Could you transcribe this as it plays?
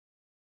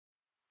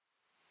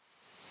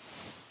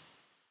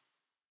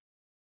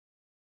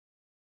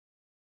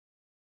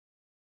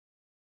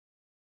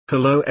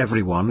Hello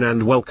everyone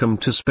and welcome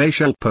to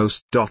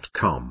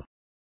SpatialPost.com.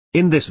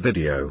 In this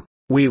video,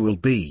 we will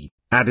be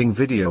adding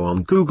video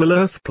on Google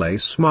Earth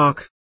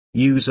Placemark.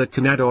 User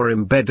can add or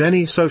embed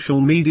any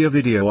social media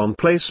video on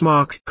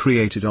Placemark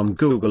created on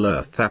Google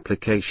Earth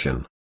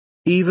application.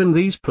 Even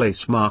these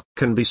Placemark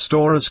can be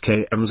stored as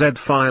KMZ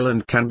file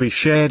and can be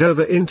shared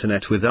over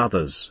internet with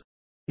others.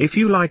 If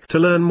you like to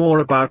learn more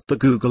about the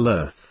Google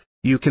Earth,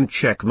 you can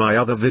check my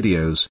other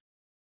videos.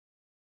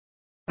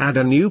 Add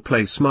a new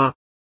Placemark.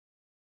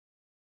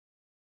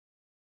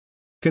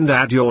 And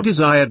add your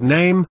desired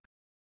name.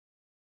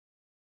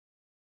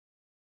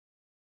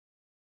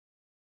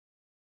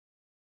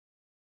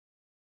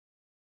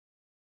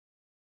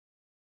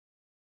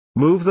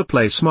 Move the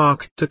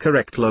Placemark to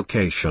correct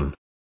location.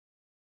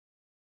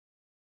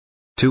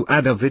 To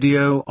add a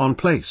video on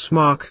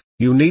Placemark,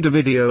 you need a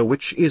video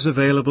which is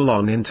available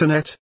on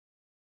internet.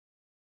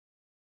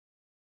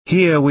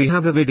 Here we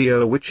have a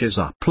video which is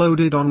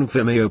uploaded on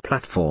Vimeo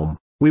platform.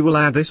 We will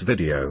add this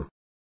video.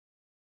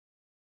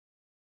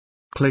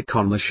 Click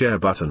on the share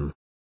button.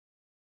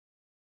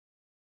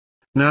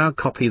 Now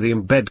copy the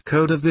embed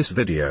code of this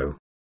video.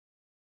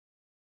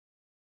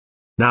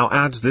 Now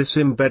add this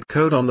embed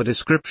code on the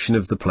description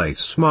of the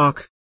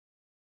Placemark.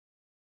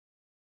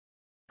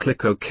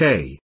 Click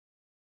OK.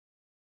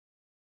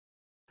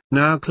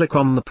 Now click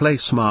on the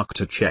Placemark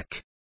to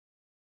check.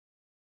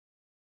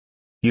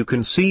 You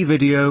can see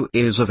video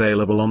is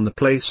available on the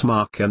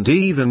Placemark and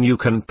even you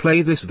can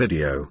play this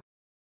video.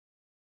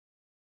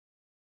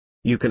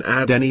 You can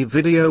add any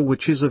video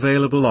which is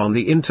available on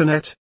the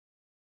internet.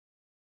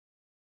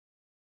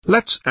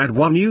 Let's add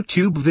one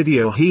YouTube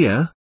video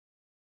here.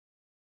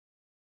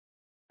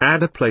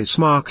 Add a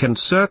Placemark and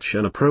search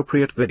an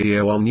appropriate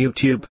video on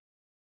YouTube.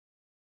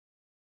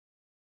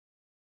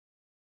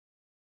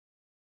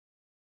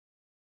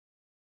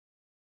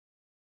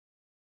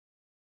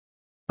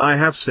 I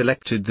have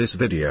selected this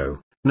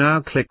video.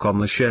 Now click on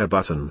the share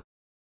button.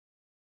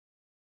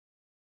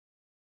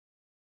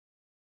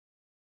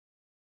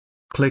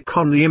 Click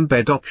on the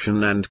embed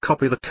option and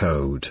copy the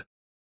code.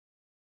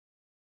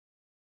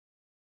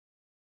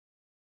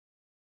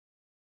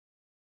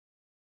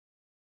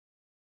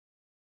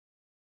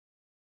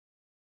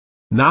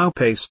 Now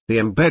paste the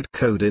embed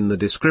code in the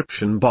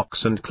description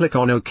box and click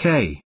on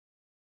OK.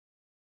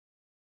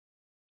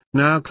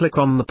 Now click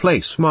on the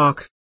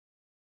Placemark.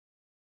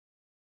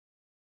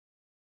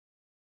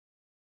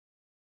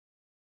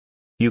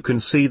 You can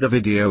see the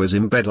video is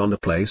embedded on the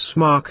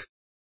Placemark.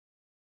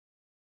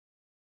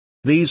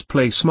 These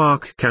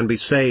Placemark can be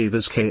saved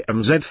as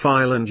KMZ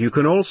file and you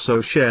can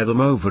also share them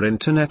over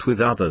internet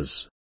with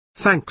others.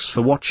 Thanks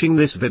for watching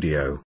this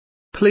video.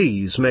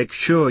 Please make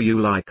sure you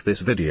like this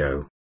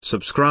video,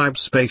 subscribe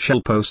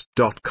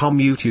SpatialPost.com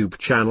YouTube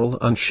channel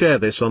and share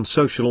this on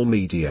social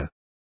media.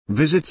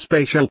 Visit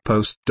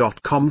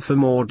SpatialPost.com for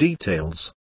more details.